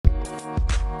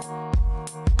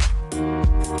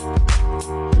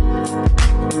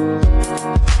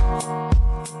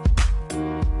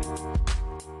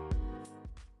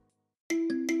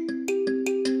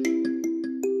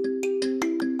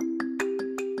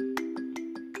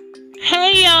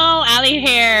curly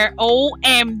hair.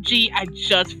 OMG, I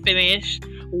just finished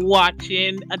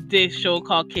watching this show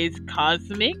called Kids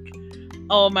Cosmic.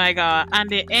 Oh my god. And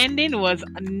the ending was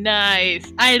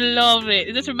nice. I love it.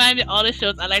 It just reminds me of all the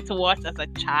shows I like to watch as a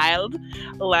child.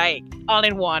 Like all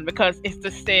in one, because it's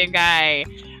the same guy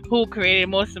who created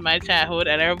most of my childhood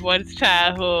and everyone's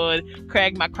childhood,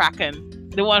 Craig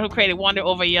McCracken, the one who created Wonder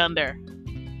Over Yonder.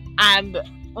 And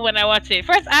when I watched it,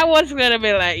 first I was gonna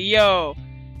be like, yo,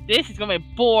 this is gonna be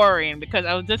boring, because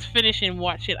I was just finishing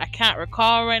watching. I can't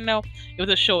recall right now. It was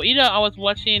a show. Either I was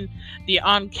watching The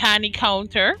Uncanny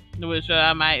Counter, which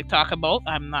I might talk about,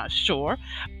 I'm not sure,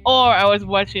 or I was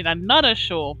watching another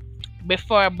show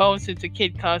before I bounced into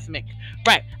Kid Cosmic.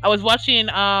 Right, I was watching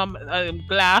a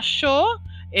Glass Show.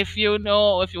 If you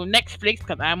Netflix,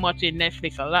 because I'm watching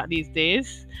Netflix a lot these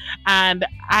days, and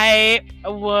I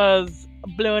was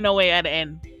blown away at the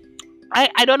end.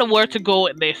 I don't know where to go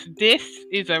with this. This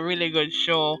is a really good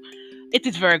show. It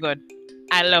is very good.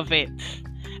 I love it.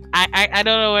 I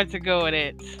don't know where to go with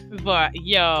it. But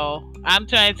yo, I'm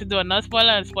trying to do a non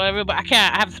spoiler and spoiler review, but I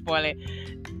can't. I have to spoil it.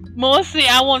 Mostly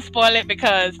I won't spoil it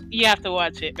because you have to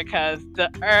watch it, because the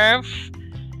Earth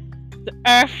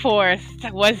Force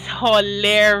was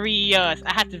hilarious.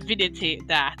 I had to videotape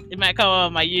that. It might come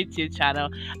on my YouTube channel.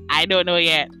 I don't know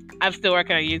yet. I'm still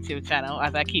working on a YouTube channel,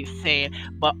 as I keep saying.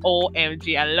 But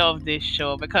OMG, I love this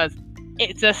show because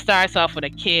it just starts off with a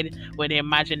kid with the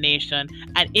imagination.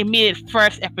 And immediate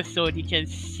first episode, you can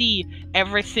see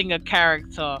every single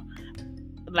character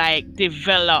like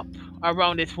develop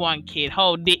around this one kid,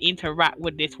 how they interact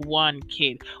with this one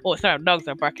kid. Oh, sorry, dogs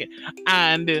are barking.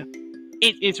 And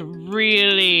it is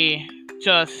really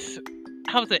just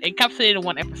how to encapsulate in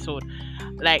one episode.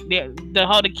 Like the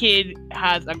how the kid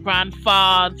has a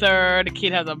grandfather, the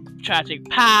kid has a tragic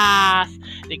past,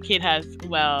 the kid has,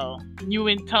 well, new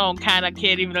in town kind of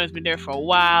kid, even though he's been there for a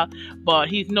while, but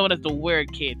he's known as the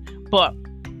weird kid. But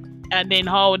and then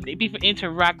how the people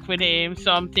interact with him.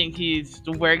 Some think he's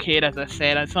the weird kid, as I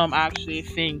said, and some actually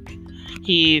think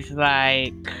he's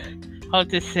like, how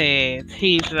to say it?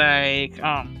 He's like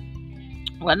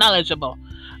well, knowledgeable.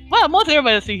 Well, most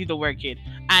everybody thinks he's the weird kid.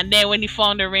 And then when he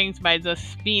found the rings by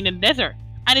just being in the desert,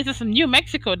 and it's just a New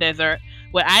Mexico desert,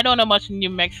 where I don't know much in New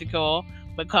Mexico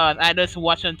because I just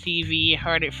watch on TV,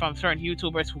 heard it from certain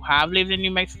YouTubers who have lived in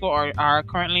New Mexico or are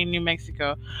currently in New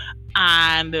Mexico,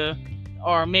 and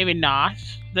or maybe not.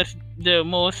 The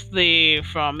mostly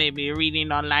from maybe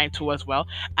reading online too as well.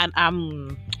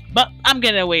 And but I'm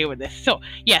getting away with this. So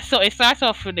yeah, so it starts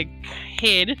off with a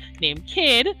kid named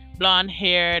Kid,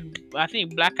 blonde-haired, I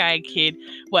think black-eyed kid.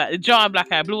 Well, John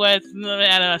black-eyed, blue eyes. I'm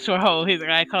not sure how his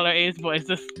eye color is, but it's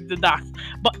just the dots.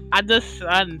 But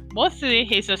mostly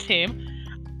it's just him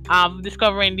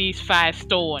discovering these 5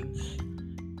 stones.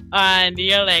 And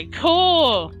you're like,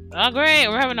 cool, oh great,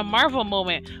 we're having a Marvel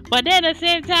moment. But then at the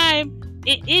same time,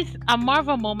 it is a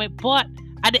Marvel moment, but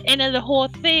at the end of the whole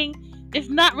thing, it's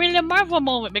not really a Marvel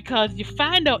moment, because you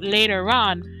find out later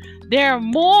on there are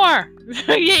more.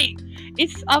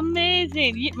 It's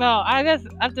amazing. Well, I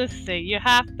just say you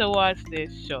have to watch this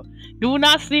show. Do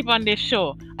not sleep on this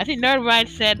show. I think Nerdwide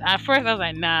said at first, I was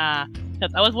like, nah,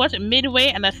 because I was watching midway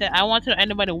and I said I want to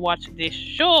anybody watch this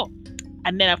show,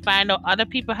 and then I find out other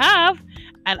people have,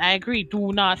 and I agree.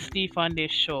 Do not sleep on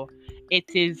this show. It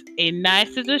is a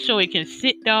nice little show. You can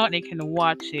sit down and you can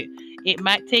watch it. It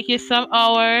might take you some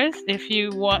hours if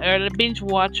you want, or a binge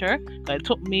watcher. It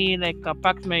took me like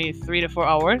approximately 3 to 4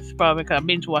 hours, probably because I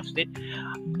binge watched it.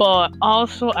 But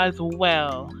also as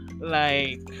well,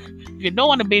 like if you don't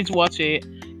want to binge watch it,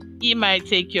 it might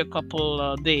take you a couple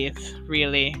of days,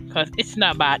 really, because it's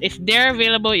not bad. It's there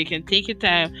available. You can take your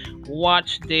time,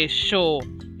 watch this show,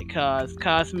 because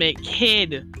Cosmic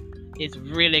Kid is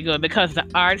really good, because the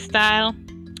art style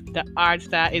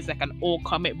is like an old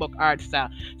comic book art style.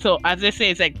 So as they say,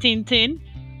 it's like Tintin,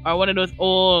 or one of those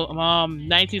old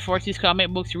 1940s comic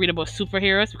books you read about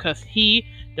superheroes, because the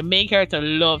main character,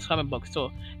 loves comic books.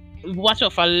 So watch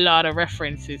out for a lot of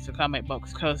references to comic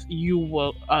books, because you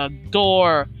will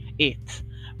adore it.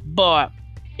 But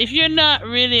if you're not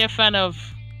really a fan of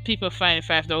people finding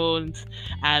 5 stones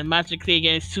and magically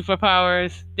getting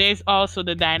superpowers, there's also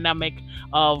the dynamic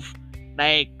of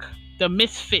like the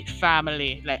misfit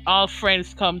family. Like all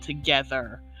friends come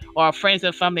together, or friends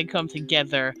and family come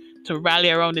together to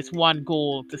rally around this one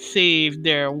goal, to save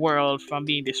their world from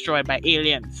being destroyed by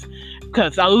aliens,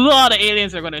 because a lot of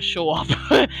aliens are going to show up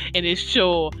in this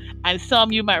show. And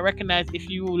some you might recognize if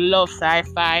you love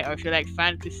sci-fi, or if you like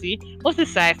fantasy. Most of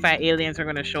the sci-fi aliens are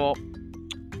going to show up,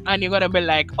 and you're going to be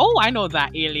like, oh, I know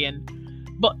that alien.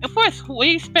 But of course,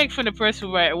 we expect from the person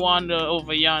who write Wonder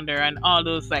Over Yonder and all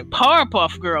those like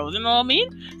Powerpuff Girls, you know what I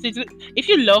mean? So if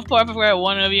you love Powerpuff Girl,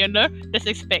 Wonder Over Yonder, just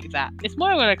expect that. It's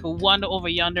more like a Wonder Over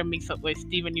Yonder mixed up with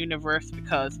Steven Universe,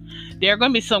 because there are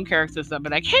going to be some characters that be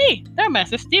like, hey, they're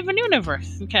Master Steven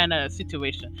Universe kind of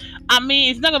situation. I mean,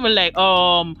 it's not going to be like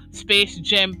Space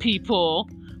Gem people,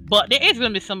 but there is going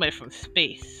to be somebody from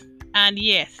space. And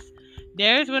yes,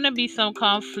 there is going to be some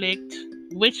conflict,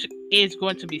 which is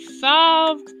going to be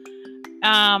solved.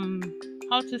 How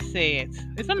to say it?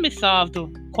 It's going to be solved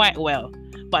quite well.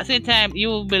 But at the same time, you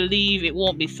will believe it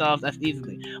won't be solved as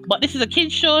easily. But this is a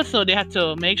kids show, so they have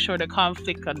to make sure the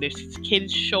conflict on this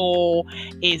kids show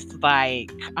is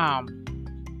like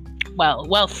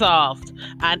well solved.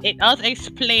 And it does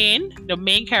explain the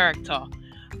main character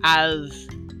as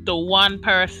the one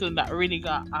person that really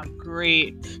got a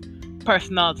great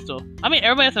personality too. I mean,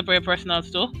 everybody has a great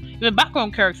personality too. Even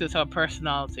background characters have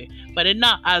personality, but they're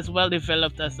not as well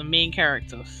developed as the main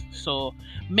characters. So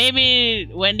maybe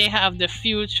when they have the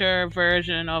future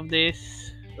version of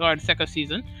this or the second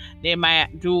season, they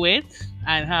might do it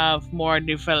and have more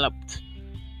developed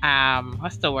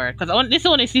what's the word? Because this is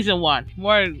only season 1,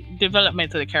 more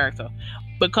development to the character.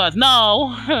 Because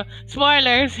now,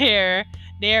 spoilers here,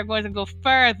 they are going to go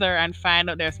further and find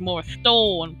out there's more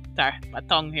stone. Sorry, my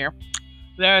tongue here.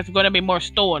 There's going to be more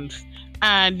stones.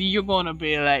 And you're going to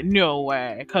be like, no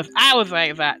way. Because I was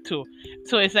like that too.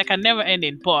 So it's like a never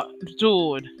ending. But,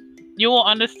 dude, you won't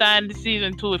understand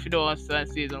season 2 if you don't understand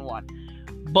season 1.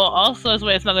 But also as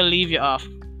well, it's not going to leave you off.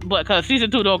 But because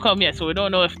season 2 don't come yet. So we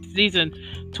don't know if season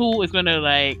 2 is going to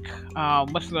like,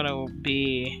 what's going to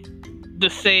be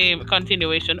the same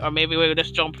continuation. Or maybe we'll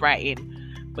just jump right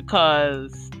in.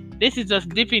 Because this is just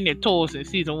dipping your toes in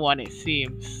season 1, it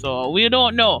seems. So we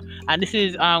don't know. And this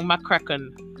is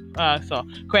McCracken. So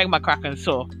Craig McCracken.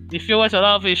 So if you watch a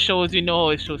lot of his shows, you know how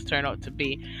his shows turn out to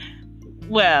be.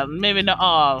 Well, maybe not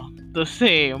all the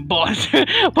same, but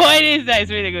it is that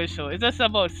it's a really good show. It's just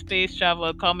about space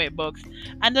travel, comic books,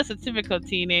 and just a typical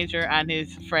teenager and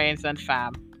his friends and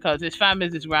fam. Because his fam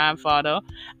is his grandfather,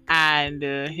 and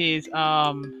he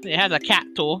has a cat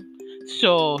too,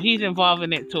 so he's involved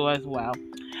in it too as well.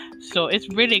 So it's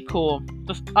really cool.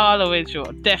 Just all the way through.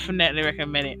 Definitely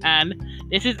recommend it. And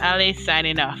this is Ali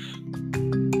signing off.